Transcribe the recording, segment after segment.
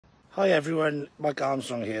Hi everyone, Mike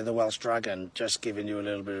Armstrong here, the Welsh Dragon, just giving you a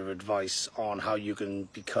little bit of advice on how you can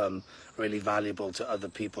become really valuable to other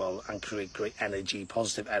people and create great energy,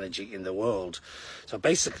 positive energy in the world. So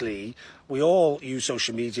basically, we all use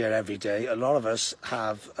social media every day. A lot of us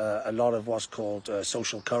have a lot of what's called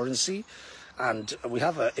social currency. And we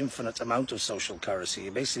have an infinite amount of social currency.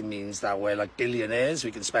 It basically means that we're like billionaires.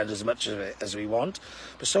 We can spend as much of it as we want.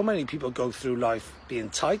 But so many people go through life being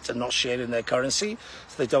tight and not sharing their currency.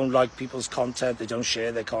 So they don't like people's content. They don't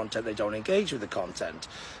share their content. They don't engage with the content.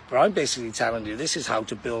 But I'm basically telling you this is how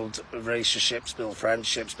to build relationships, build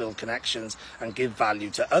friendships, build connections, and give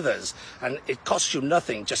value to others. And it costs you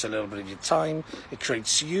nothing, just a little bit of your time. It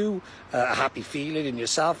creates you a happy feeling in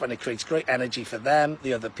yourself, and it creates great energy for them,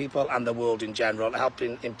 the other people, and the world in general,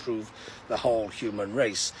 helping improve the whole human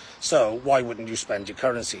race. So why wouldn't you spend your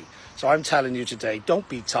currency? So I'm telling you today, don't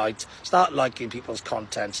be tight. Start liking people's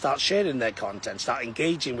content, start sharing their content, start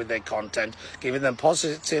engaging with their content, giving them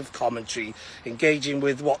positive commentary, engaging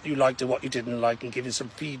with what you liked and what you didn't like, and giving some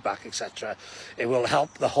feedback, etc. It will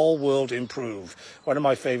help the whole world improve. One of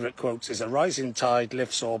my favorite quotes is, "A rising tide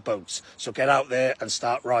lifts all boats." So get out there and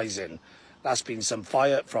start rising. That's been some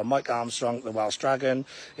fire from Mike Armstrong, the Welsh Dragon.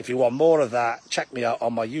 If you want more of that, check me out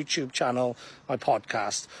on my YouTube channel, my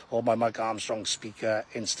podcast, or my Mike Armstrong Speaker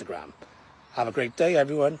Instagram. Have a great day,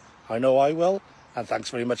 everyone. I know I will. And thanks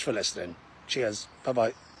very much for listening. Cheers.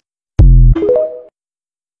 Bye-bye.